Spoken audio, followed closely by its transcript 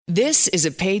This is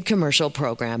a paid commercial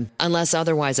program. Unless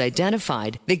otherwise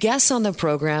identified, the guests on the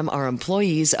program are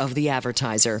employees of the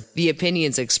advertiser. The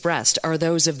opinions expressed are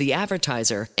those of the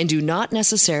advertiser and do not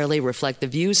necessarily reflect the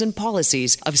views and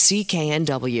policies of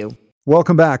CKNW.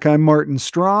 Welcome back. I'm Martin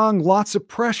Strong. Lots of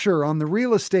pressure on the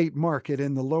real estate market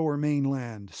in the Lower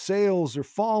Mainland. Sales are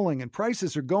falling and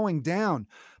prices are going down,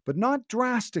 but not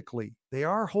drastically. They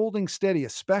are holding steady,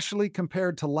 especially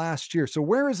compared to last year. So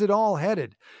where is it all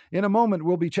headed? In a moment,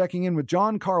 we'll be checking in with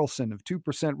John Carlson of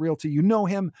 2% Realty. You know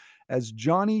him as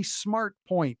Johnny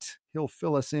SmartPoint. He'll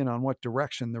fill us in on what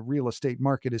direction the real estate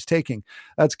market is taking.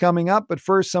 That's coming up, but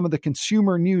first, some of the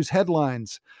consumer news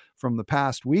headlines from the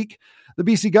past week. The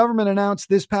BC government announced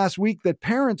this past week that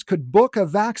parents could book a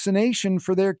vaccination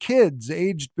for their kids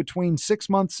aged between 6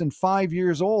 months and 5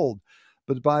 years old.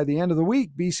 But by the end of the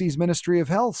week, BC's Ministry of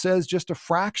Health says just a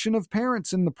fraction of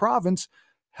parents in the province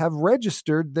have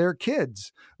registered their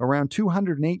kids. Around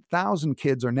 208,000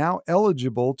 kids are now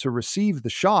eligible to receive the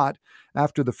shot.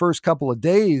 After the first couple of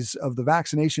days of the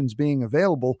vaccinations being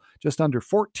available, just under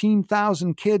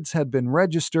 14,000 kids had been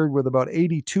registered, with about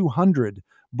 8,200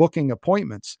 booking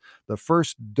appointments. The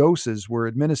first doses were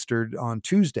administered on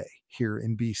Tuesday here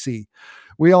in BC.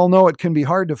 We all know it can be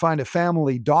hard to find a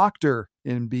family doctor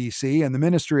in BC, and the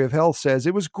Ministry of Health says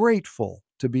it was grateful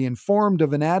to be informed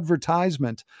of an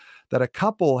advertisement that a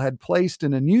couple had placed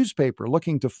in a newspaper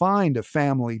looking to find a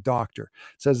family doctor.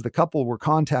 It says the couple were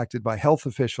contacted by health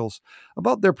officials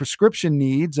about their prescription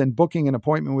needs and booking an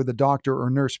appointment with a doctor or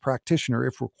nurse practitioner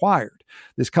if required.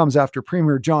 This comes after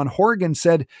Premier John Horgan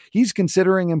said he's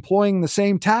considering employing the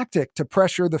same tactic to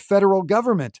pressure the federal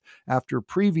government after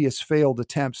previous failed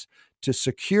attempts to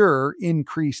secure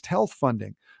increased health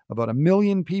funding. About 1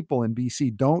 million people in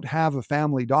BC don't have a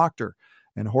family doctor.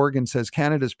 And Horgan says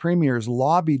Canada's premiers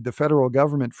lobbied the federal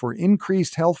government for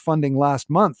increased health funding last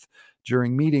month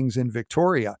during meetings in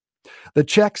Victoria. The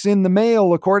checks in the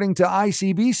mail, according to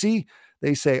ICBC,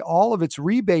 they say all of its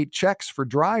rebate checks for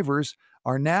drivers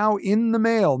are now in the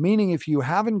mail, meaning if you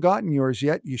haven't gotten yours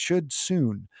yet, you should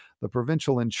soon. The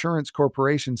Provincial Insurance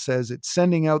Corporation says it's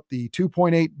sending out the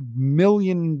 2.8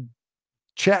 million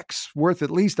checks worth at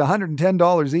least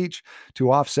 $110 each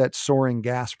to offset soaring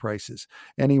gas prices.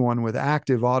 Anyone with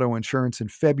active auto insurance in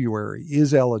February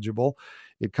is eligible.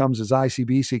 It comes as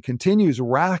ICBC continues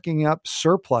racking up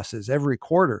surpluses every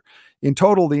quarter. In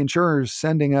total, the insurer is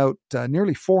sending out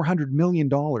nearly $400 million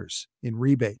in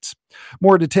rebates.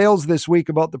 More details this week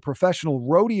about the professional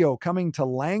rodeo coming to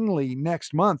Langley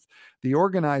next month. The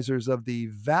organizers of the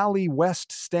Valley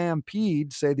West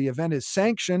Stampede say the event is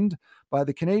sanctioned by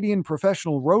the Canadian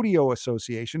Professional Rodeo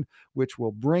Association, which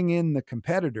will bring in the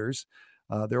competitors.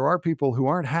 There are people who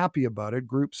aren't happy about it.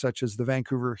 Groups such as the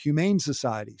Vancouver Humane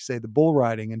Society say the bull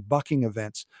riding and bucking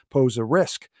events pose a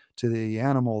risk to the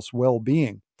animals'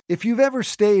 well-being. If you've ever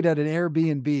stayed at an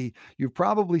Airbnb, you've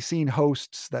probably seen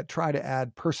hosts that try to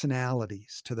add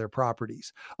personalities to their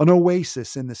properties. An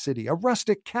oasis in the city, a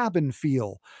rustic cabin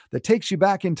feel that takes you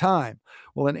back in time.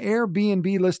 Well, an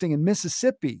Airbnb listing in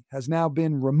Mississippi has now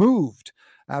been removed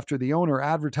after the owner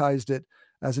advertised it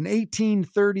as an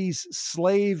 1830s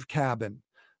slave cabin.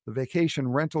 The vacation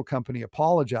rental company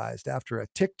apologized after a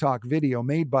TikTok video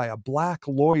made by a black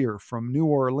lawyer from New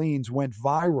Orleans went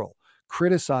viral,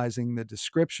 criticizing the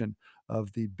description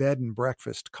of the bed and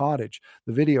breakfast cottage.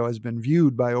 The video has been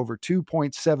viewed by over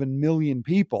 2.7 million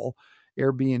people.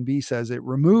 Airbnb says it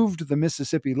removed the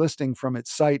Mississippi listing from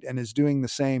its site and is doing the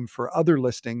same for other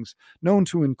listings known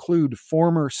to include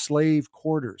former slave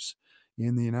quarters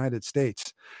in the United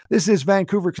States. This is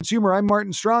Vancouver Consumer. I'm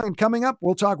Martin Strong, and coming up,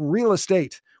 we'll talk real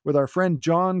estate with our friend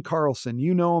John Carlson.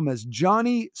 You know him as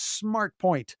Johnny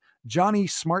SmartPoint,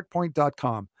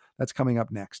 johnnysmartpoint.com. That's coming up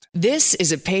next. This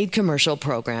is a paid commercial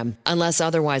program. Unless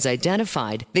otherwise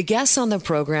identified, the guests on the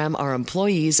program are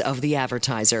employees of the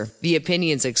advertiser. The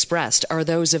opinions expressed are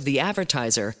those of the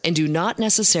advertiser and do not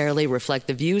necessarily reflect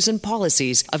the views and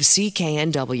policies of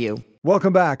CKNW.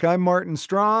 Welcome back. I'm Martin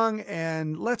Strong,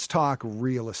 and let's talk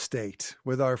real estate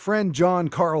with our friend John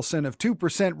Carlson of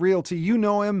 2% Realty. You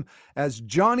know him as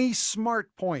Johnny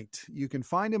SmartPoint. You can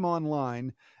find him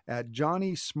online at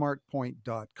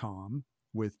johnnysmartpoint.com.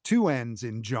 with 2 N's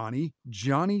in Johnny,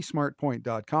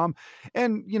 johnnysmartpoint.com.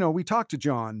 And, we talk to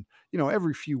John,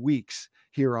 every few weeks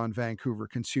here on Vancouver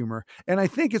Consumer. And I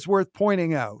think it's worth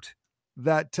pointing out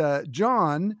that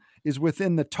John is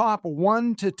within the top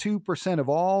 1% to 2% of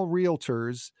all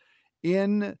realtors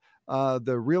in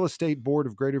the Real Estate Board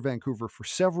of Greater Vancouver for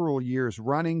several years,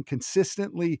 running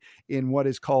consistently in what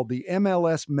is called the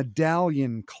MLS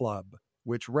Medallion Club,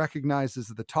 which recognizes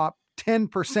the top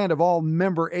 10% of all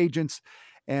member agents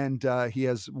and he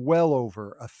has well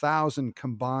over 1,000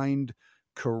 combined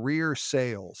career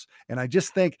sales. And I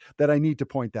just think that I need to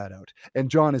point that out. And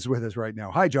John is with us right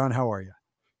now. Hi, John. How are you?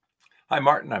 Hi,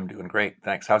 Martin. I'm doing great.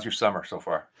 Thanks. How's your summer so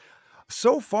far?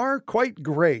 So far, quite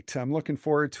great. I'm looking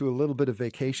forward to a little bit of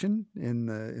vacation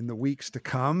in the weeks to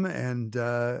come, and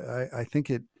I think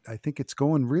it's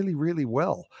going really, really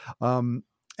well.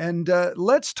 And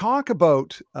let's talk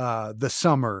about the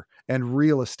summer and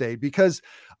real estate, because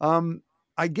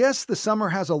I guess the summer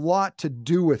has a lot to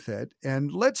do with it.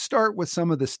 And let's start with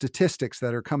some of the statistics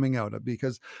that are coming out of,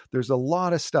 because there's a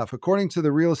lot of stuff. According to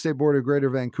the Real Estate Board of Greater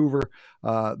Vancouver,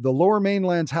 the Lower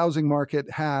Mainland's housing market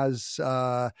has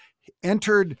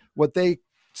entered what they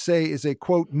say is a,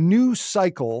 quote, new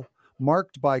cycle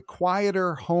marked by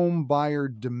quieter home buyer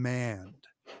demand.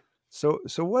 So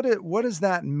what does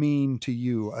that mean to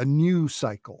you, a new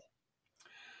cycle?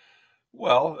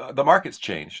 Well, the market's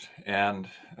changed. And,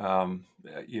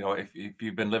 if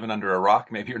you've been living under a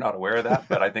rock, maybe you're not aware of that.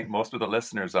 But I think most of the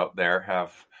listeners out there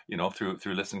have,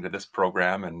 through listening to this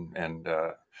program and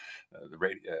the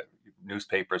radio,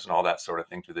 newspapers and all that sort of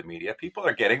thing through the media, people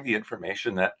are getting the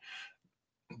information that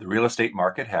the real estate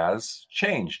market has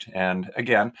changed. And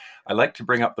again, I like to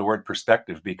bring up the word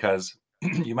perspective, because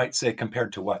you might say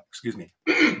compared to what? Excuse me.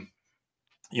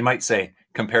 You might say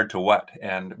compared to what?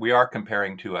 And we are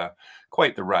comparing to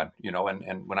quite the run,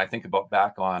 and when I think about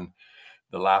back on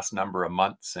the last number of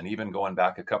months, and even going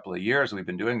back a couple of years, we've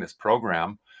been doing this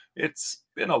program. It's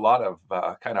been a lot of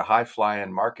kind of high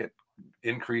flying market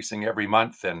increasing every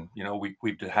month. And,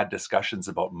 we've had discussions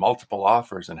about multiple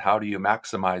offers and how do you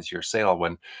maximize your sale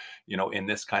when, in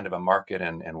this kind of a market,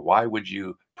 and why would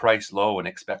you price low and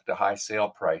expect a high sale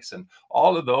price? And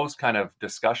all of those kind of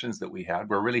discussions that we had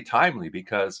were really timely,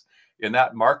 because in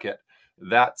that market,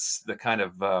 that's the kind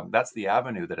of that's the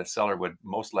avenue that a seller would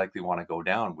most likely want to go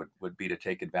down, would be to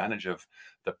take advantage of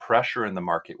the pressure in the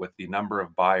market with the number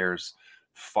of buyers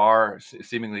far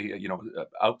seemingly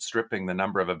outstripping the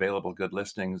number of available good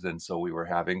listings. And so we were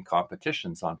having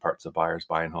competitions on parts of buyers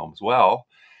buying homes. Well,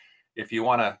 if you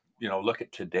want to look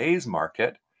at today's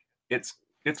market, it's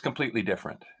completely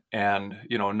different. And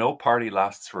no party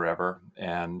lasts forever.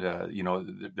 And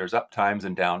there's up times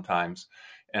and down times.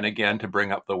 And again, to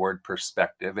bring up the word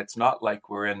perspective, it's not like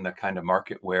we're in the kind of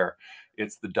market where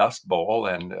it's the Dust Bowl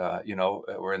and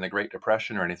we're in the Great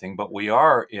Depression or anything, but we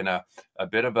are in a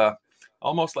bit of a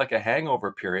almost like a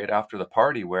hangover period after the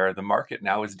party, where the market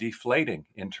now is deflating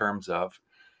in terms of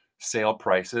sale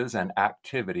prices and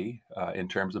activity in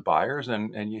terms of buyers.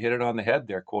 And you hit it on the head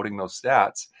there, quoting those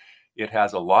stats. It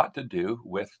has a lot to do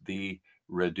with the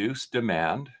reduced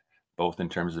demand, both in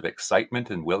terms of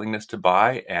excitement and willingness to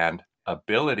buy and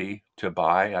ability to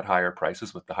buy at higher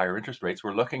prices with the higher interest rates.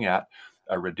 We're looking at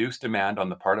a reduced demand on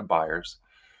the part of buyers,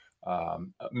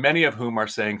 many of whom are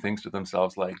saying things to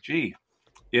themselves like, gee,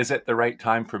 is it the right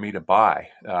time for me to buy?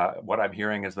 What I'm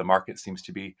hearing is the market seems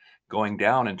to be going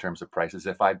down in terms of prices.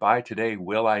 If I buy today,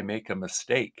 will I make a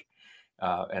mistake?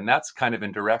 And that's kind of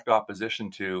in direct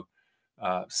opposition to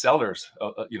sellers,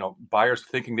 buyers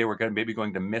thinking they were maybe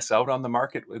going to miss out on the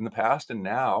market in the past. And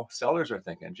now sellers are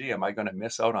thinking, gee, am I going to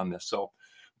miss out on this? So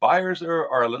buyers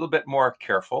are a little bit more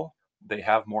careful. They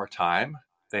have more time.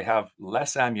 They have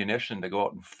less ammunition to go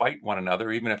out and fight one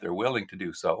another, even if they're willing to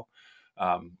do so.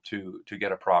 To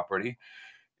get a property.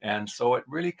 And so it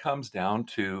really comes down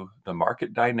to the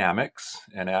market dynamics.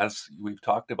 And as we've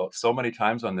talked about so many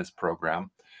times on this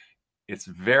program, it's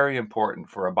very important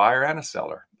for a buyer and a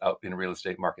seller out in the real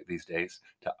estate market these days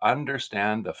to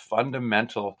understand the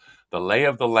fundamental, the lay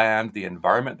of the land, the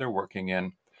environment they're working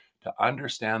in, to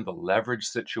understand the leverage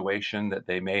situation that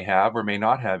they may have or may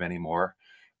not have anymore.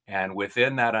 And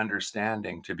within that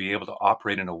understanding, to be able to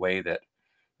operate in a way that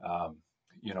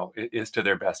it is to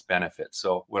their best benefit.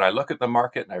 So when I look at the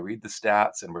market and I read the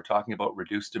stats and we're talking about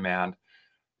reduced demand,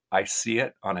 I see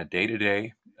it on a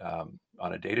day-to-day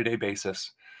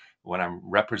basis when I'm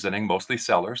representing mostly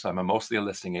sellers. I'm mostly a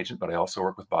listing agent, but I also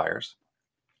work with buyers.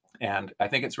 And I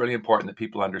think it's really important that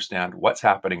people understand what's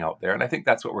happening out there. And I think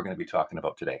that's what we're going to be talking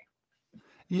about today.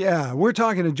 Yeah, we're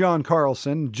talking to John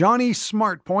Carlson, Johnny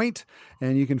SmartPoint,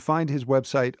 and you can find his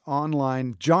website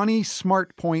online,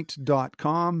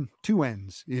 johnnysmartpoint.com, 2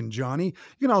 N's in Johnny.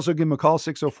 You can also give him a call,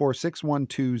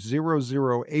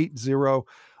 604-612-0080,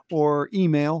 or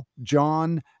email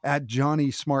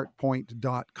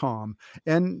john@johnnysmartpoint.com.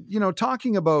 And,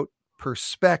 talking about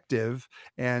perspective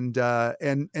and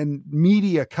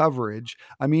media coverage.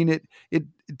 I mean, it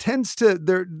tends to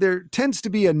there tends to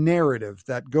be a narrative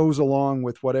that goes along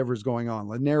with whatever's going on.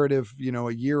 The narrative,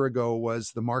 a year ago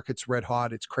was the market's red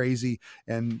hot, it's crazy,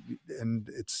 and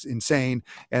it's insane,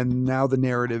 and now the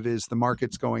narrative is the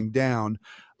market's going down.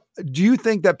 Do you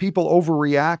think that people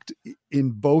overreact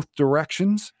in both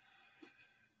directions?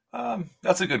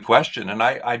 That's a good question, and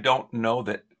I don't know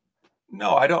that.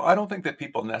 No, I don't think that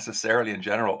people necessarily, in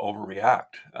general,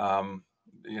 overreact.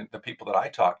 The people that I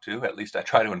talk to, at least I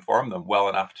try to inform them well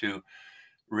enough to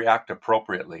react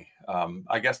appropriately.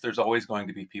 I guess there's always going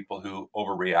to be people who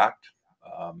overreact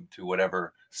to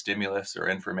whatever stimulus or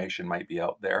information might be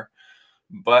out there.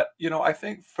 But I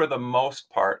think for the most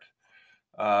part,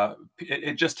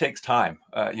 it just takes time.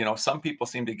 Some people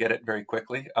seem to get it very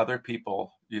quickly. Other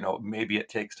people, maybe it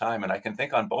takes time. And I can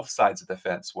think on both sides of the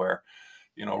fence where,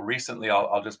 recently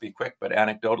I'll just be quick, but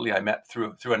anecdotally, I met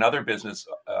through another business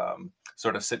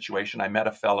sort of situation. I met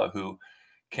a fellow who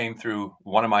came through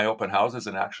one of my open houses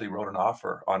and actually wrote an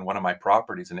offer on one of my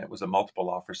properties, and it was a multiple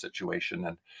offer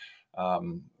situation.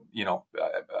 And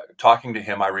talking to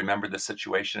him, I remember the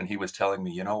situation, and he was telling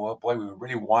me, well, boy, we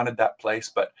really wanted that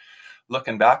place, but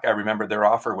looking back, I remember their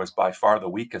offer was by far the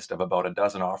weakest of about a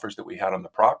dozen offers that we had on the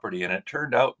property. And it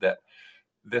turned out that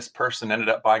this person ended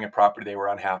up buying a property they were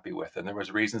unhappy with, and there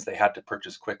was reasons they had to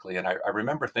purchase quickly. And I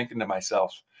remember thinking to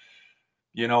myself,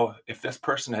 if this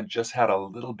person had just had a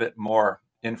little bit more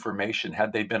information,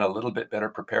 had they been a little bit better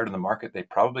prepared in the market, they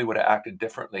probably would have acted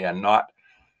differently and not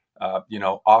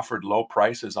offered low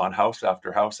prices on house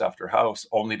after house after house,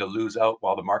 only to lose out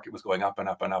while the market was going up and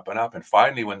up and up and up. And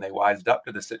finally, when they wised up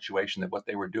to the situation that what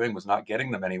they were doing was not getting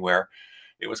them anywhere,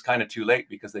 it was kind of too late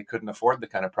because they couldn't afford the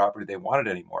kind of property they wanted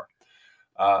anymore.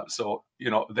 So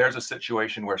there's a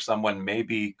situation where someone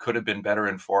maybe could have been better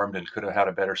informed and could have had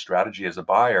a better strategy as a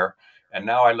buyer. And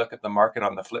now I look at the market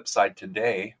on the flip side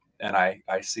today, and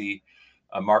I see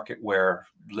a market where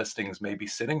listings may be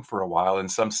sitting for a while,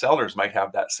 and some sellers might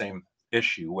have that same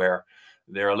issue where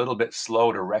they're a little bit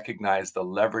slow to recognize the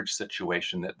leverage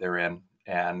situation that they're in,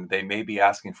 and they may be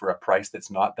asking for a price that's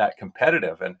not that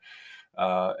competitive. And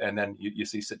then you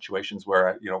see situations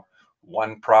where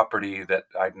one property that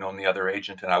I'd known the other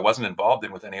agent and I wasn't involved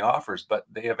in with any offers, but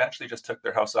they eventually just took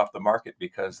their house off the market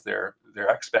because their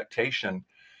expectation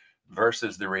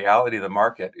versus the reality of the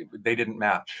market, they didn't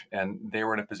match, and they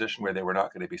were in a position where they were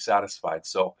not going to be satisfied.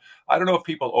 So I don't know if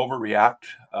people overreact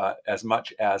as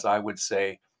much as I would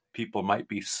say people might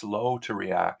be slow to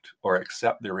react or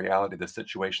accept the reality of the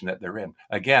situation that they're in.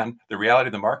 Again, the reality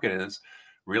of the market is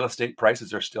real estate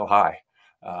prices are still high.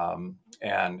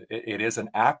 And it is an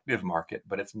active market,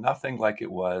 but it's nothing like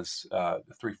it was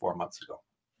 3-4 months ago.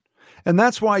 And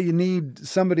that's why you need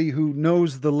somebody who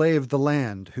knows the lay of the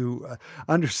land, who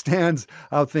understands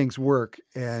how things work.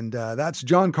 And that's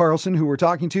John Carlson, who we're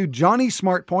talking to, Johnny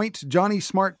Smartpoint,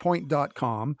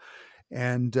 johnnysmartpoint.com.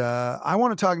 And I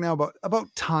want to talk now about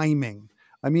timing.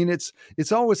 I mean,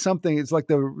 it's always something. It's like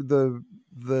the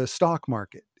stock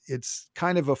market. It's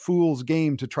kind of a fool's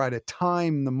game to try to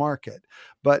time the market,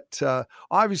 but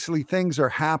obviously things are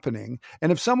happening.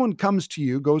 And if someone comes to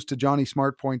you, goes to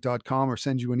johnnysmartpoint.com or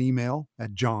sends you an email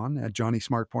at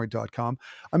john@johnnysmartpoint.com,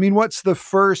 I mean, what's the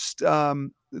first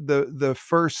the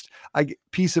first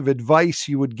piece of advice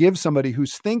you would give somebody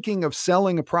who's thinking of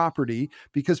selling a property?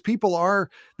 Because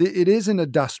it isn't a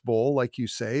dust bowl, like you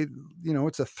say,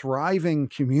 it's a thriving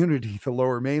community, the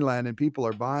Lower Mainland, and people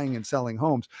are buying and selling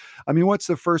homes. I mean, what's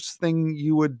the first thing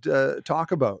you would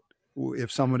talk about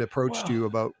if someone approached you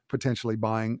about potentially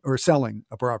buying or selling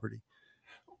a property?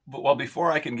 Well,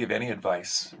 before I can give any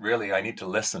advice, really, I need to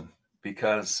listen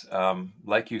because,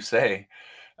 like you say,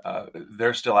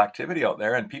 there's still activity out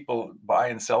there and people buy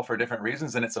and sell for different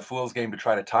reasons. And it's a fool's game to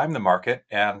try to time the market.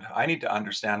 And I need to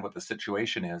understand what the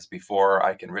situation is before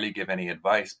I can really give any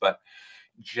advice. But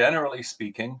generally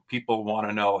speaking, people want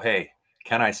to know, hey,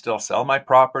 can I still sell my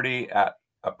property at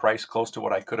a price close to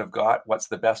what I could have got? What's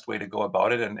the best way to go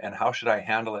about it? And how should I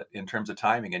handle it in terms of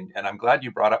timing? And I'm glad you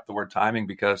brought up the word timing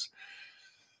because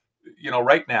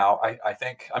right now, I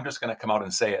think I'm just going to come out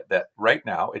and say it, that right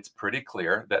now it's pretty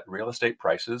clear that real estate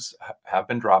prices have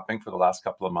been dropping for the last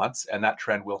couple of months, and that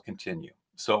trend will continue.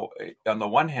 So on the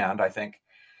one hand, I think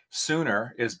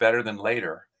sooner is better than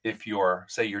later if you're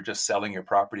just selling your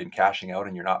property and cashing out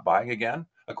and you're not buying again.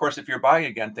 Of course, if you're buying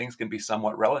again, things can be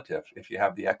somewhat relative if you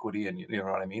have the equity and you know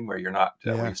what I mean, where you're not,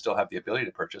 where you still have the ability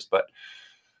to purchase. But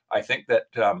I think that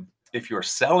if you're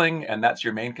selling and that's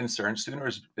your main concern, sooner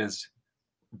is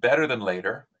better than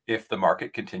later if the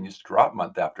market continues to drop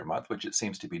month after month, which it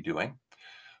seems to be doing.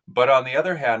 But on the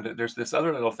other hand, there's this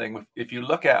other little thing. If you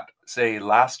look at, say,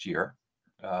 last year,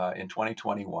 in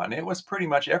 2021, it was pretty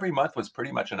much every month was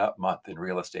pretty much an up month in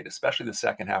real estate, especially the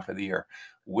second half of the year,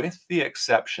 with the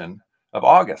exception of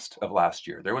August of last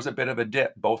year. There was a bit of a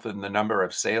dip, both in the number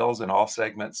of sales in all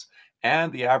segments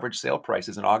and the average sale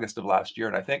prices in August of last year.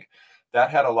 And I think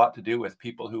that had a lot to do with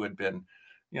people who had been,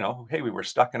 hey, we were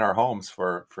stuck in our homes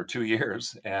for 2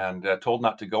 years and told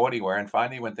not to go anywhere. And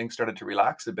finally, when things started to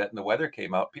relax a bit and the weather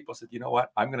came out, people said, you know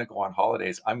what, I'm going to go on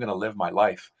holidays. I'm going to live my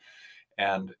life.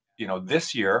 And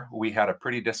this year we had a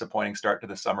pretty disappointing start to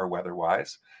the summer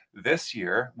weather-wise. This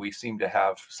year we seem to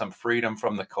have some freedom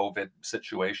from the COVID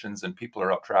situations and people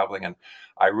are out traveling. And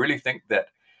I really think that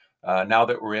now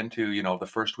that we're into, the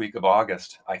first week of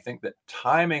August, I think that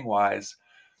timing-wise,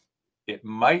 it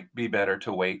might be better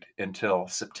to wait until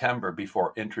September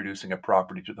before introducing a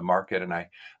property to the market. And I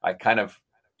kind of,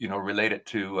 relate it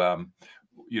to,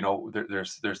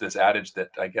 there's this adage that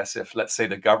I guess if, let's say,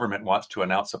 the government wants to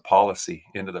announce a policy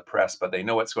into the press, but they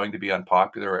know it's going to be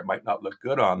unpopular, or it might not look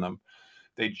good on them,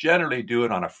 they generally do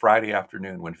it on a Friday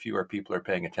afternoon when fewer people are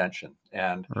paying attention.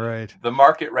 And right. The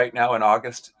market right now in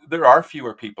August, there are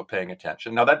fewer people paying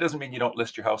attention. Now, that doesn't mean you don't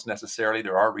list your house necessarily.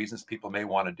 There are reasons people may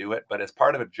want to do it, but as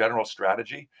part of a general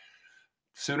strategy,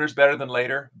 sooner's better than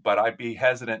later, but I'd be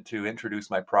hesitant to introduce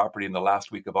my property in the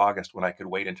last week of August when I could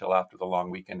wait until after the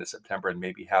long weekend of September and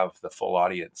maybe have the full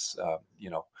audience,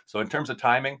 So in terms of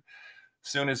timing,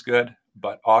 soon is good,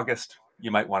 but August,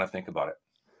 you might want to think about it.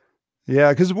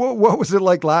 Yeah, because what was it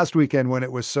like last weekend when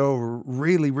it was so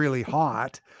really, really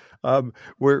hot?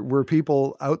 Were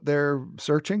people out there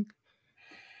searching?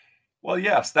 Well,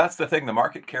 yes, that's the thing. The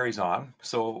market carries on.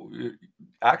 So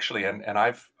actually, and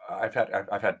I've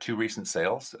had two recent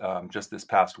sales just this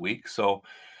past week. So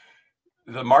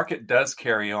the market does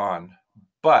carry on.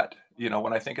 But,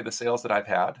 when I think of the sales that I've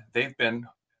had, they've been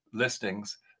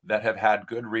listings that have had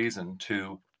good reason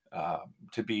to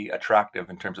be attractive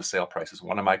in terms of sale prices.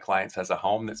 One of my clients has a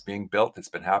home that's being built. It's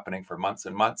been happening for months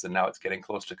and months, and now it's getting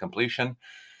close to completion.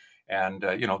 And,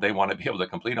 they want to be able to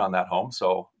complete on that home.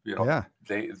 So,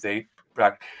 they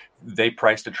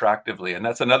priced attractively. And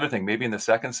that's another thing. Maybe in the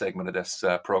second segment of this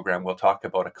program, we'll talk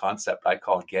about a concept I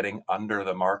call getting under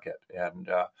the market. And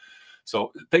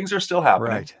so things are still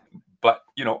happening. Right. But,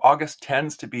 August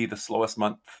tends to be the slowest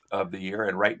month of the year.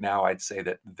 And right now, I'd say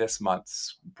that this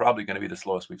month's probably going to be the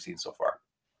slowest we've seen so far.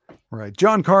 Right.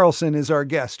 John Carlson is our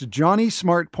guest.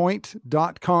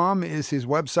 JohnnySmartPoint.com is his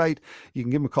website. You can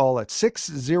give him a call at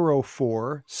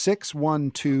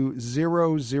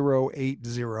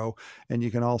 604-612-0080. And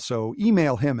you can also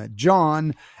email him at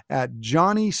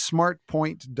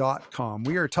john@johnnysmartpoint.com.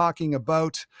 We are talking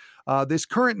about this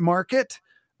current market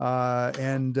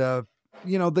and the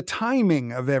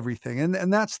timing of everything.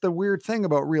 And that's the weird thing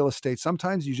about real estate.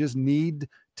 Sometimes you just need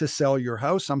to sell your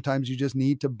house. Sometimes you just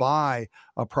need to buy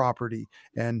a property,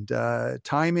 and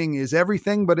timing is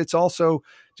everything, but it's also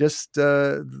just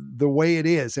the way it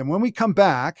is. And when we come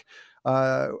back,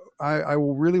 I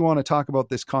will really want to talk about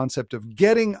this concept of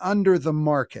getting under the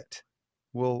market.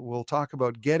 We'll talk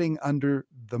about getting under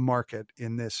the market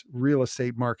in this real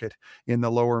estate market in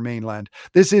the Lower Mainland.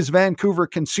 This is Vancouver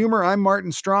Consumer. I'm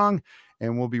Martin Strong,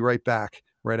 and we'll be right back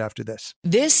right after this.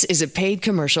 This is a paid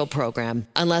commercial program.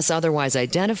 Unless otherwise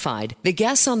identified, the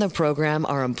guests on the program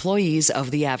are employees of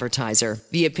the advertiser.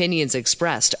 The opinions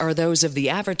expressed are those of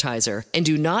the advertiser and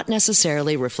do not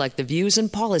necessarily reflect the views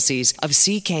and policies of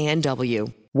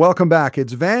CKNW. Welcome back.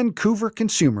 It's Vancouver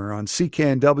Consumer on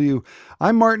CKNW.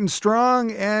 I'm Martin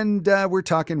Strong, and we're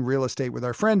talking real estate with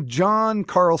our friend John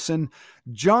Carlson,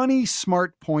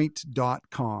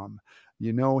 JohnnySmartPoint.com.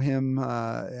 You know him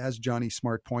as Johnny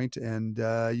Smartpoint, and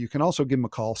you can also give him a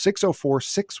call,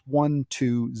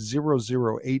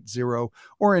 604-612-0080,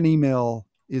 or an email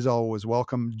is always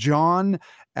welcome,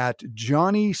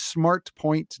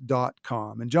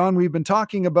 john@johnnysmartpoint.com. And John, we've been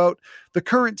talking about the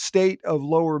current state of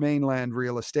Lower Mainland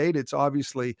real estate. It's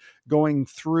obviously going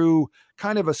through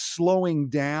kind of a slowing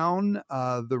down.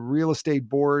 The real estate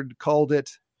board called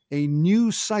it a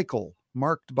new cycle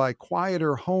marked by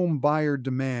quieter home buyer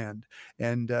demand.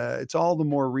 And it's all the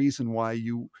more reason why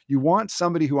you want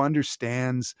somebody who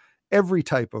understands every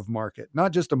type of market,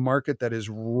 not just a market that is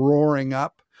roaring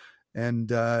up and,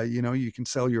 you can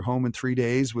sell your home in 3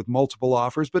 days with multiple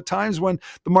offers, but times when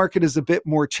the market is a bit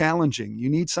more challenging. You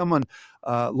need someone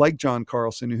like John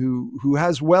Carlson who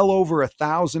has well over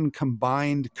 1,000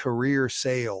 combined career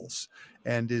sales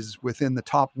and is within the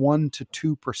top 1 to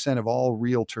 2% of all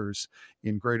realtors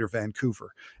in Greater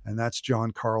Vancouver. And that's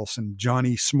John Carlson,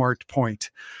 Johnny Smart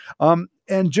Point.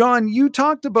 And John, you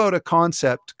talked about a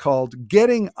concept called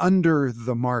getting under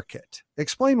the market.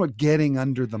 Explain what getting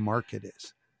under the market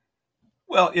is.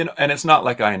 Well, and it's not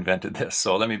like I invented this,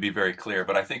 so let me be very clear,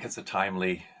 but I think it's a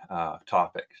timely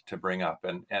topic to bring up.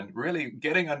 And really,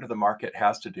 getting under the market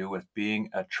has to do with being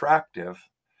attractive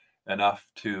enough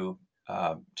to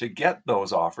get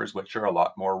those offers, which are a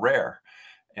lot more rare.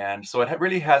 And so it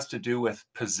really has to do with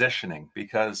positioning,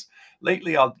 because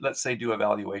lately let's say, do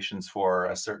evaluations for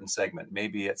a certain segment.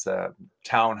 Maybe it's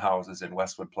townhouses in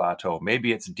Westwood Plateau.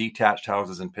 Maybe it's detached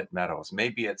houses in Pitt Meadows.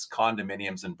 Maybe it's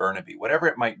condominiums in Burnaby. Whatever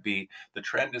it might be, the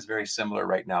trend is very similar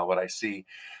right now. What I see,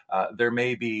 there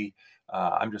may be,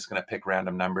 I'm just going to pick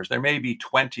random numbers. There may be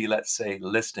 20, let's say,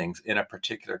 listings in a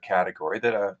particular category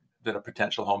that a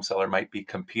potential home seller might be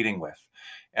competing with.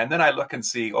 And then I look and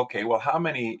see, okay, well, how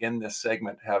many in this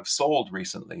segment have sold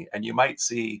recently? And you might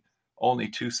see only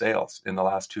 2 sales in the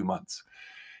last 2 months.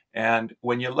 And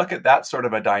when you look at that sort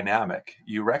of a dynamic,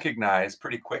 you recognize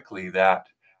pretty quickly that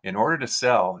in order to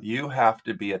sell, you have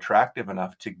to be attractive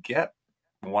enough to get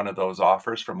one of those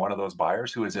offers from one of those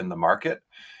buyers who is in the market.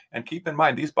 And keep in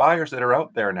mind, these buyers that are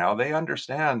out there now, they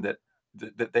understand that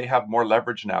they have more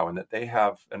leverage now, and that they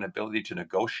have an ability to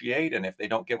negotiate. And if they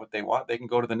don't get what they want, they can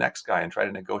go to the next guy and try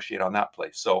to negotiate on that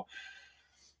place. So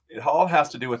it all has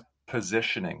to do with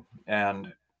positioning.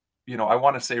 And, I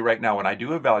want to say right now, when I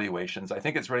do evaluations, I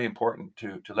think it's really important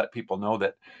to let people know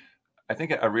that I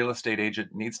think a real estate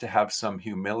agent needs to have some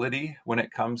humility when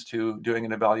it comes to doing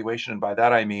an evaluation. And by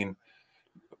that, I mean,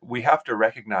 I have to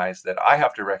recognize that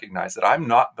I'm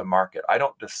not the market. I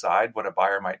don't decide what a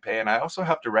buyer might pay. And I also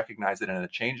have to recognize that in a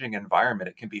changing environment,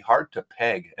 it can be hard to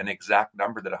peg an exact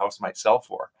number that a house might sell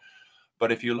for.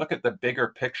 But if you look at the bigger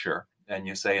picture and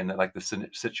you say, like the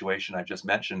situation I just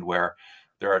mentioned, where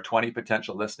there are 20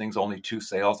 potential listings, only 2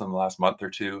 sales in the last month or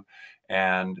two,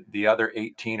 and the other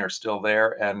 18 are still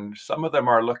there, and some of them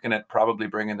are looking at probably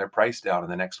bringing their price down in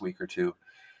the next week or two,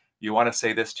 you want to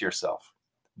say this to yourself: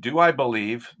 do I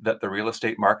believe that the real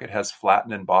estate market has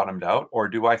flattened and bottomed out, or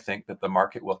do I think that the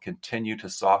market will continue to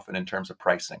soften in terms of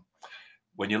pricing?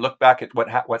 When you look back at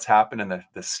what's happened in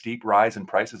the steep rise in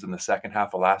prices in the second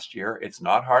half of last year, it's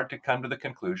not hard to come to the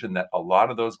conclusion that a lot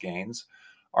of those gains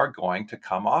are going to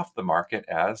come off the market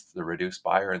as the reduced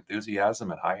buyer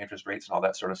enthusiasm and high interest rates and all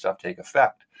that sort of stuff take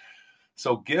effect.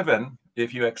 So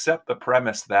if you accept the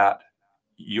premise that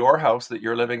your house that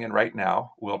you're living in right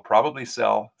now will probably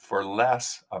sell for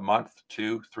less a month,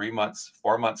 2, 3 months,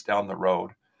 4 months down the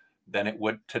road than it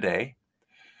would today,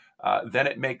 then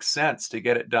it makes sense to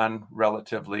get it done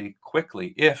relatively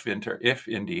quickly if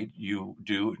indeed you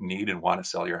do need and want to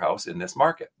sell your house in this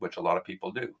market, which a lot of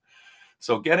people do.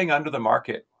 So getting under the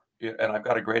market, and I've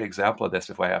got a great example of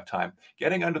this if I have time,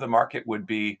 getting under the market would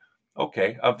be,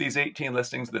 okay, of these 18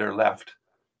 listings that are left,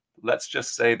 let's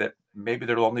just say that maybe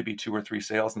there'll only be 2 or 3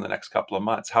 sales in the next couple of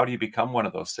months. How do you become one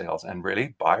of those sales? And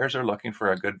really, buyers are looking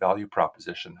for a good value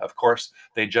proposition. Of course,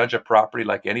 they judge a property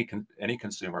like any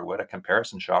consumer would, a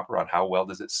comparison shopper, on how well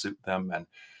does it suit them and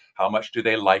how much do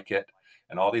they like it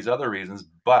and all these other reasons.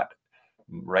 But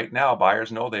right now, buyers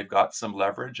know they've got some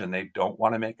leverage and they don't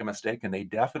want to make a mistake, and they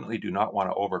definitely do not want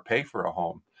to overpay for a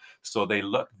home. So they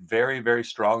look very, very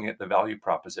strongly at the value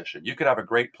proposition. You could have a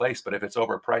great place, but if it's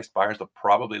overpriced, buyers will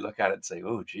probably look at it and say,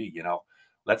 oh, gee,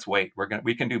 let's wait.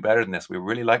 We can do better than this. We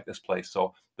really like this place.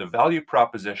 So the value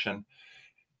proposition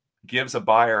gives a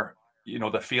buyer,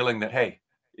 the feeling that, hey,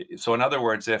 so in other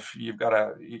words, if you've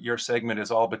got your segment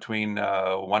is all between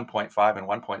 1.5 and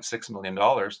 1.6 million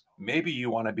dollars, maybe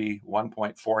you want to be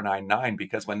 1.499,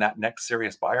 because when that next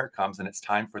serious buyer comes and it's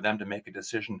time for them to make a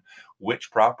decision,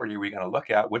 which property are we going to look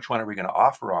at, which one are we going to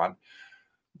offer on,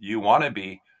 you want to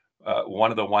be one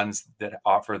of the ones that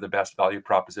offer the best value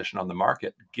proposition on the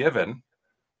market, given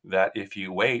that if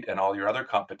you wait and all your other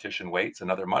competition waits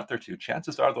another month or two,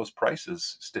 chances are those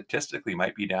prices statistically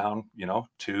might be down,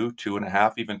 2,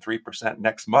 2.5, even 3%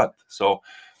 next month. So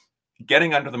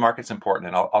getting under the market's important.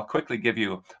 And I'll quickly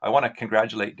I want to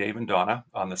congratulate Dave and Donna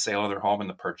on the sale of their home and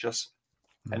the purchase.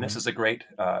 Mm-hmm. And this is a great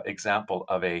example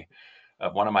of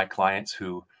one of my clients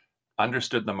who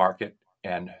understood the market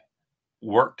and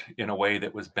worked in a way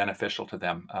that was beneficial to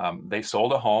them. They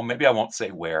sold a home. Maybe I won't say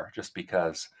where, just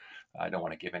because I don't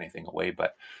want to give anything away,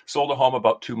 but sold a home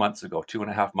about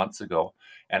 2.5 months ago.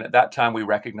 And at that time, we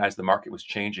recognized the market was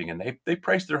changing, and they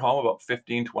priced their home about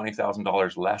 $15,000,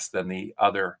 $20,000 less than the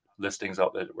other listings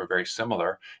out there that were very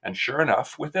similar. And sure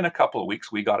enough, within a couple of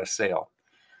weeks, we got a sale.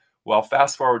 Well,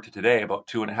 fast forward to today, about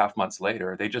 2.5 months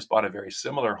later, they just bought a very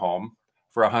similar home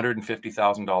for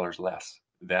 $150,000 less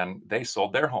than they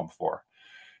sold their home for.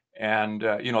 And,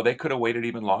 they could have waited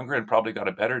even longer and probably got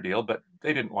a better deal, but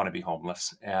they didn't want to be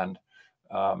homeless. And,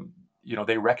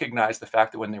 they recognized the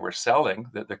fact that when they were selling,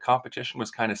 that the competition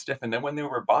was kind of stiff. And then when they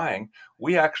were buying,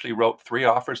 we actually wrote 3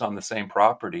 offers on the same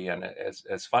property. And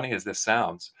as funny as this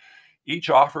sounds, each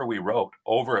offer we wrote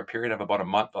over a period of about a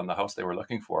month on the house they were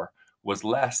looking for was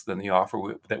less than the offer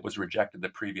that was rejected the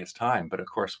previous time. But of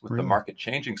course, with the market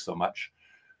changing so much,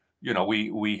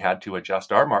 we had to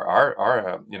adjust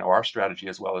our strategy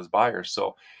as well as buyers.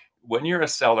 So when you're a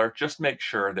seller, just make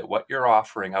sure that what you're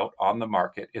offering out on the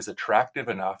market is attractive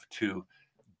enough to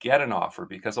get an offer,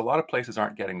 because a lot of places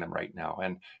aren't getting them right now.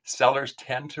 And sellers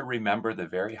tend to remember the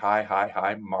very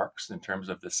high marks in terms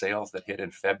of the sales that hit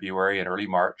in February and early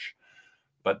March,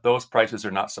 but those prices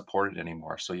are not supported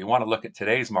anymore. So you want to look at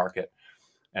today's market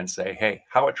and say, hey,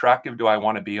 how attractive do I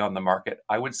want to be on the market?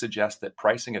 I would suggest that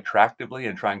pricing attractively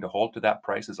and trying to hold to that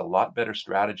price is a lot better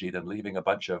strategy than leaving a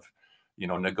bunch of,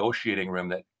 negotiating room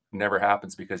that never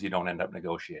happens because you don't end up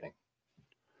negotiating.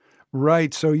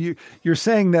 Right. So you're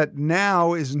saying that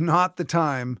now is not the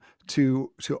time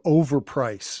to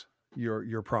overprice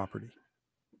your property.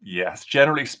 Yes,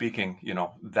 generally speaking,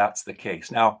 that's the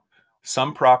case. Now,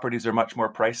 some properties are much more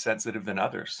price sensitive than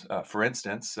others. For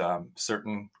instance,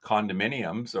 certain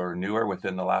condominiums are newer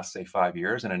within the last, say, 5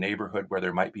 years in a neighborhood where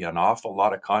there might be an awful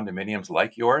lot of condominiums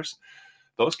like yours.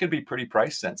 Those can be pretty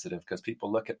price sensitive because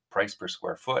people look at price per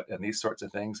square foot and these sorts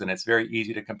of things. And it's very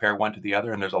easy to compare one to the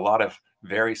other. And there's a lot of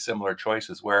very similar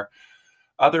choices, where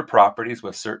other properties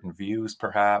with certain views,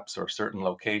 perhaps, or certain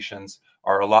locations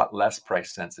are a lot less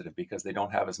price sensitive because they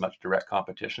don't have as much direct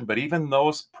competition. But even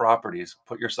those properties,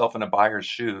 put yourself in a buyer's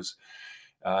shoes.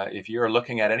 If you're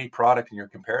looking at any product in your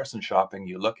comparison shopping,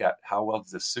 you look at, how well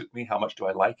does this suit me? How much do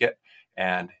I like it?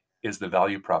 And is the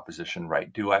value proposition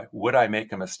right? Would I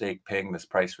make a mistake paying this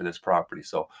price for this property?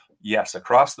 So yes,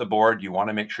 across the board, you want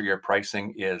to make sure your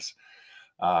pricing is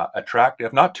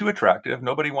attractive, not too attractive.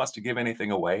 Nobody wants to give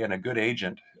anything away, and a good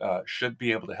agent should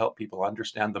be able to help people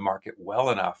understand the market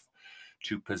well enough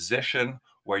to position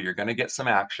where you're going to get some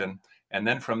action. And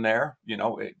then from there, you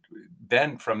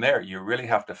really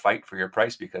have to fight for your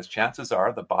price, because chances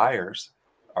are the buyers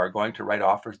are going to write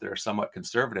offers that are somewhat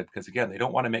conservative, because again, they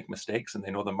don't want to make mistakes and they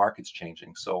know the market's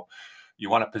changing. So you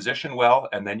want to position well,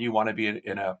 and then you want to be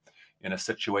in a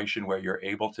situation where you're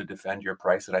able to defend your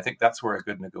price. And I think that's where a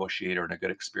good negotiator and a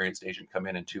good experienced agent come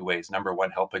in 2 ways. Number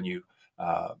one, helping you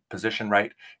position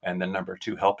right. And then number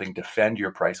 2, helping defend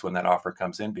your price when that offer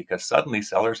comes in, because suddenly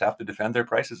sellers have to defend their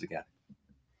prices again.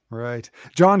 Right.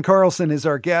 John Carlson is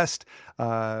our guest,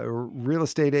 real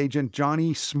estate agent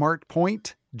Johnny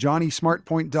Smartpoint.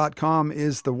 JohnnySmartpoint.com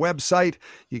is the website.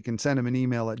 You can send him an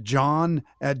email at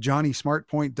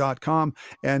john@johnnysmartpoint.com.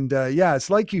 And it's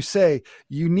like you say,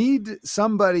 you need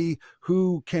somebody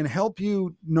who can help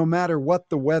you no matter what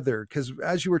the weather. Because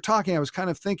as you were talking, I was kind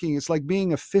of thinking it's like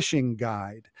being a fishing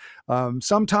guide.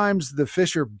 Sometimes the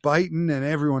fish are biting and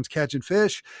everyone's catching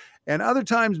fish. And other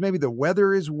times maybe the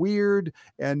weather is weird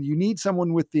and you need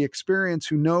someone with the experience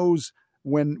who knows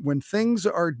when things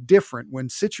are different, when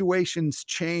situations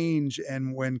change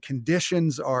and when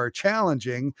conditions are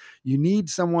challenging, you need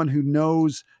someone who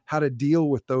knows how to deal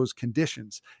with those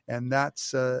conditions. And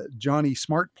that's Johnny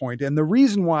Smartpoint. And the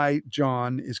reason why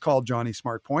John is called Johnny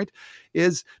Smartpoint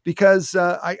is because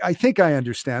I think I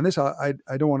understand this. I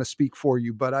don't want to speak for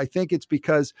you, but I think it's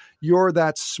because you're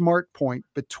that smart point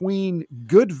between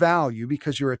good value,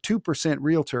 because you're a 2%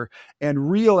 realtor,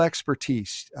 and real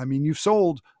expertise. I mean, you've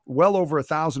sold well over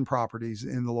 1,000 properties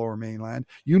in the Lower Mainland.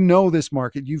 You know this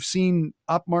market. You've seen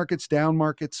up markets, down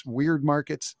markets, weird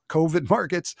markets, COVID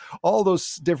markets, all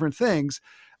those different things.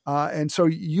 And so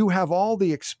you have all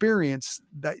the experience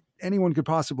that anyone could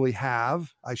possibly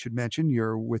have. I should mention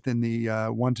you're within the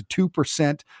 1 to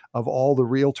 2% of all the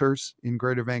realtors in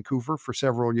Greater Vancouver for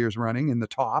several years running, in the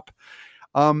top.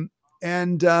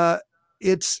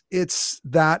 It's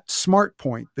that smart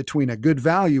point between a good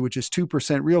value, which is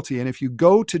 2% realty. And if you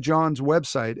go to John's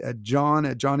website at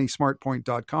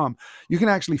john@johnnysmartpoint.com, you can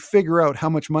actually figure out how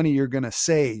much money you're going to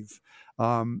save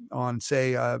on,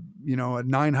 say, a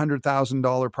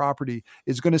 $900,000 property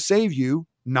is going to save you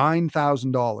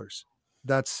 $9,000.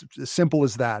 That's as simple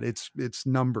as that. It's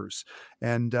numbers.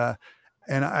 And I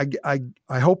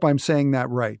hope I'm saying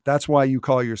that right. That's why you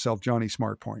call yourself Johnny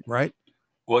Smartpoint, right?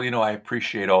 Well, I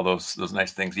appreciate all those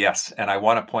nice things. Yes. And I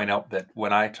want to point out that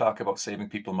when I talk about saving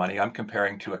people money, I'm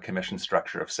comparing to a commission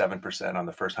structure of 7% on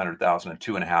the first 100,000 and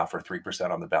 2.5% or 3%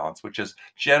 on the balance, which is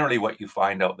generally what you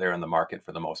find out there in the market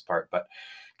for the most part. But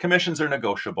commissions are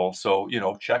negotiable. So,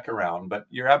 check around. But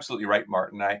you're absolutely right,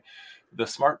 Martin. the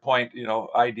smart point,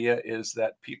 idea is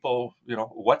that people,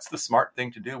 what's the smart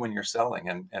thing to do when you're selling?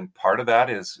 And part of that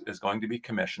is going to be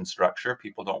commission structure.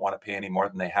 People don't want to pay any more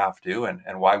than they have to.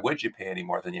 And why would you pay any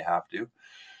more than you have to?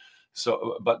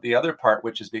 So, but the other part,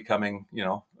 which is becoming,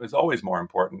 is always more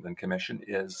important than commission,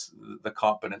 is the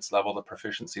competence level, the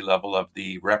proficiency level of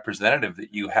the representative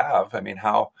that you have. I mean,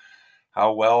 how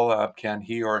well can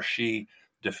he or she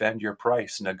defend your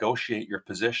price, negotiate your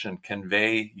position,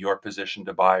 convey your position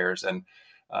to buyers? And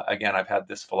again, I've had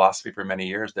this philosophy for many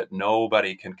years that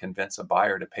nobody can convince a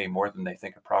buyer to pay more than they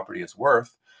think a property is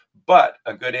worth. But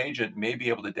a good agent may be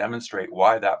able to demonstrate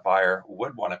why that buyer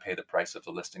would want to pay the price of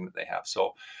the listing that they have.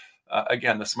 So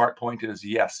again, the smart point is,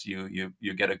 yes, you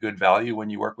get a good value when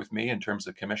you work with me in terms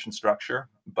of commission structure,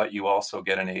 but you also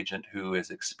get an agent who is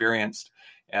experienced.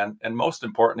 And most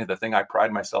importantly, the thing I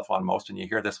pride myself on most, and you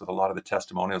hear this with a lot of the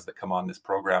testimonials that come on this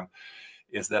program,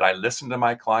 is that I listen to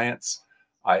my clients.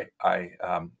 I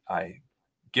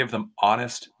give them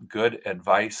honest, good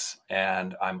advice,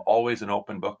 and I'm always an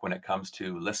open book when it comes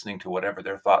to listening to whatever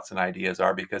their thoughts and ideas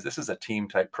are, because this is a team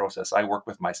type process. I work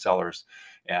with my sellers,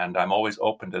 and I'm always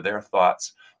open to their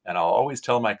thoughts, and I'll always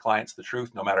tell my clients the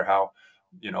truth, no matter how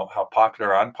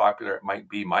popular or unpopular it might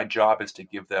be. My job is to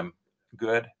give them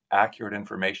good, accurate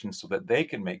information so that they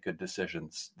can make good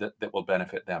decisions that will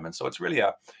benefit them. And so it's really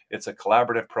it's a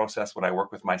collaborative process when I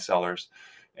work with my sellers.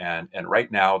 And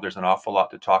right now there's an awful lot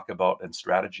to talk about, and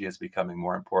strategy is becoming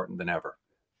more important than ever.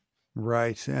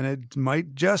 Right. And it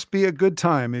might just be a good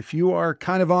time. If you are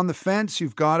kind of on the fence,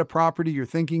 you've got a property, you're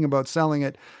thinking about selling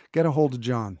it, get a hold of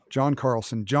John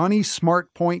Carlson.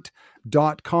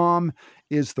 JohnnySmartPoint.com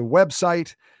is the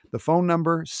website. The phone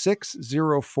number,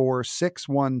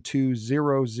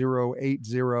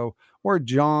 604-612-0080, or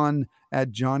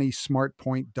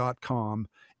john@johnnysmartpoint.com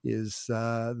is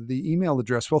the email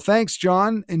address. Well, thanks,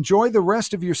 John. Enjoy the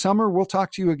rest of your summer. We'll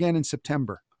talk to you again in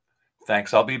September.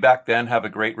 Thanks. I'll be back then. Have a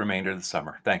great remainder of the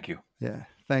summer. Thank you. Yeah.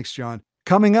 Thanks, John.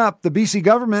 Coming up, the BC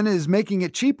government is making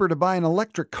it cheaper to buy an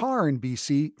electric car in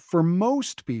BC for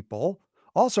most people.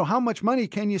 Also, how much money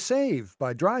can you save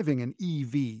by driving an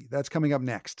EV? That's coming up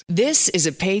next. This is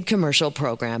a paid commercial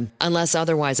program. Unless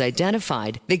otherwise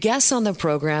identified, the guests on the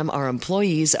program are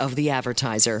employees of the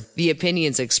advertiser. The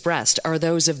opinions expressed are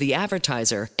those of the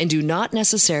advertiser and do not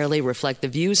necessarily reflect the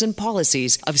views and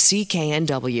policies of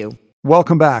CKNW.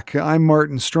 Welcome back. I'm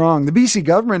Martin Strong. The BC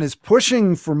government is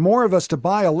pushing for more of us to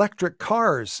buy electric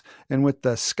cars. And with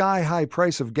the sky-high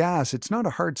price of gas, it's not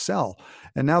a hard sell.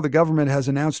 And now the government has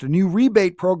announced a new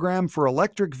rebate program for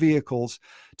electric vehicles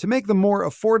to make them more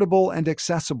affordable and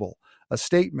accessible. A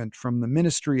statement from the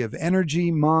Ministry of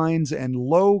Energy, Mines, and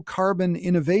Low Carbon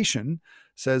Innovation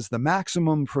says the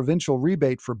maximum provincial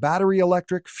rebate for battery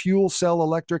electric, fuel cell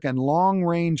electric, and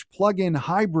long-range plug-in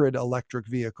hybrid electric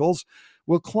vehicles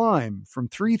will climb from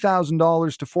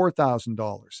 $3,000 to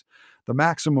 $4,000. The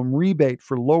maximum rebate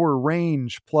for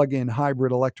lower-range plug-in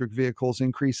hybrid electric vehicles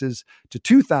increases to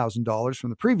 $2,000 from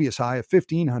the previous high of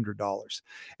 $1,500.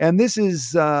 And this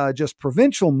is just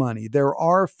provincial money. There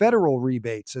are federal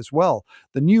rebates as well.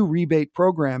 The new rebate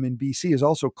program in BC is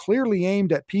also clearly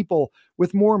aimed at people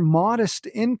with more modest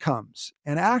incomes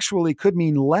and actually could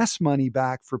mean less money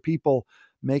back for people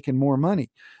making more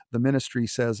money. The ministry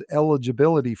says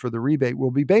eligibility for the rebate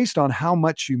will be based on how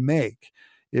much you make.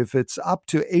 If it's up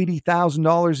to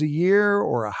 $80,000 a year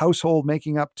or a household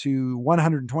making up to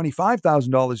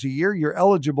 $125,000 a year, you're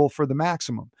eligible for the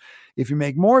maximum. If you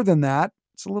make more than that,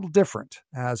 it's a little different.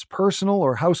 As personal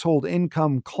or household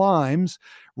income climbs,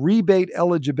 rebate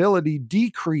eligibility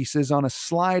decreases on a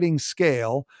sliding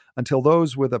scale until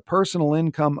those with a personal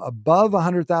income above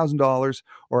 $100,000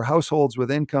 or households with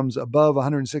incomes above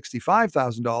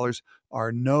 $165,000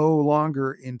 are no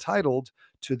longer entitled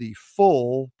to the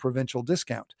full provincial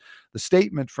discount. The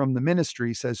statement from the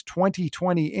ministry says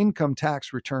 2020 income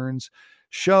tax returns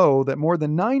show that more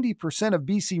than 90% of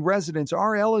BC residents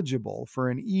are eligible for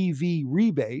an EV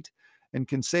rebate and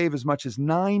can save as much as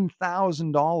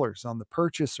 $9,000 on the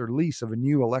purchase or lease of a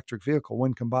new electric vehicle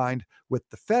when combined with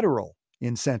the federal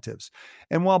incentives.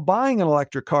 And while buying an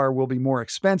electric car will be more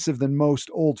expensive than most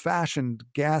old-fashioned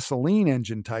gasoline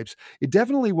engine types, it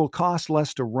definitely will cost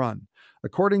less to run.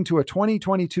 According to a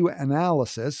 2022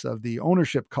 analysis of the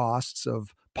ownership costs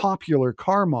of popular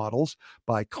car models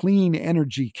by Clean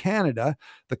Energy Canada,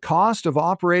 the cost of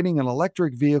operating an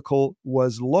electric vehicle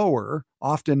was lower,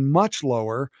 often much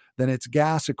lower, than its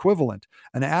gas equivalent.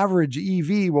 An average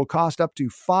EV will cost up to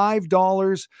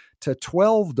 $5 to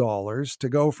 $12 to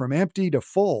go from empty to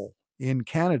full in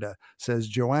Canada, says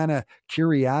Joanna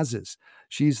Kiriazis.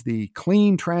 She's the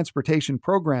Clean Transportation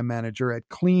Program Manager at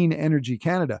Clean Energy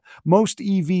Canada. Most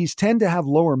EVs tend to have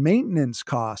lower maintenance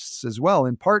costs as well,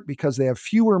 in part because they have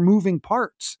fewer moving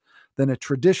parts than a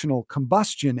traditional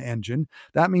combustion engine.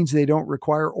 That means they don't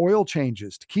require oil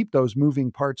changes to keep those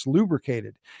moving parts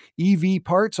lubricated. EV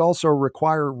parts also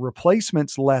require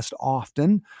replacements less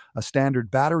often. A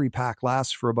standard battery pack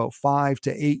lasts for about 5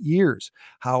 to 8 years.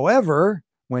 However,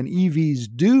 when EVs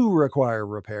do require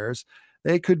repairs,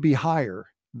 they could be higher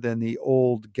than the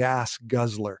old gas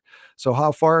guzzler. So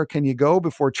how far can you go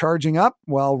before charging up?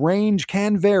 Well, range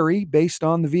can vary based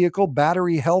on the vehicle,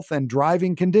 battery health, and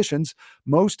driving conditions.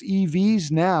 Most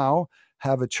EVs now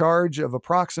have a charge of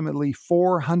approximately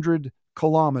 400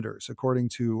 kilometers, according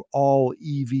to All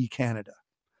EV Canada.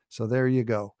 So there you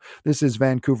go. This is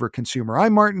Vancouver Consumer.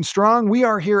 I'm Martin Strong. We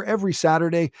are here every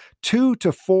Saturday, 2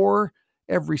 to 4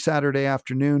 every Saturday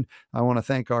afternoon. I want to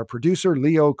thank our producer,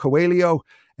 Leo Coelho,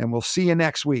 and we'll see you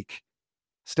next week.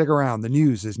 Stick around. The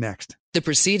news is next. The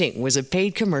proceeding was a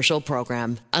paid commercial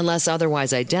program. Unless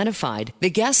otherwise identified, the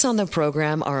guests on the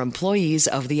program are employees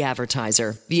of the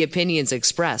advertiser. The opinions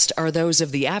expressed are those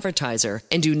of the advertiser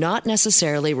and do not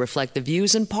necessarily reflect the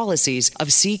views and policies of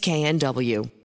CKNW.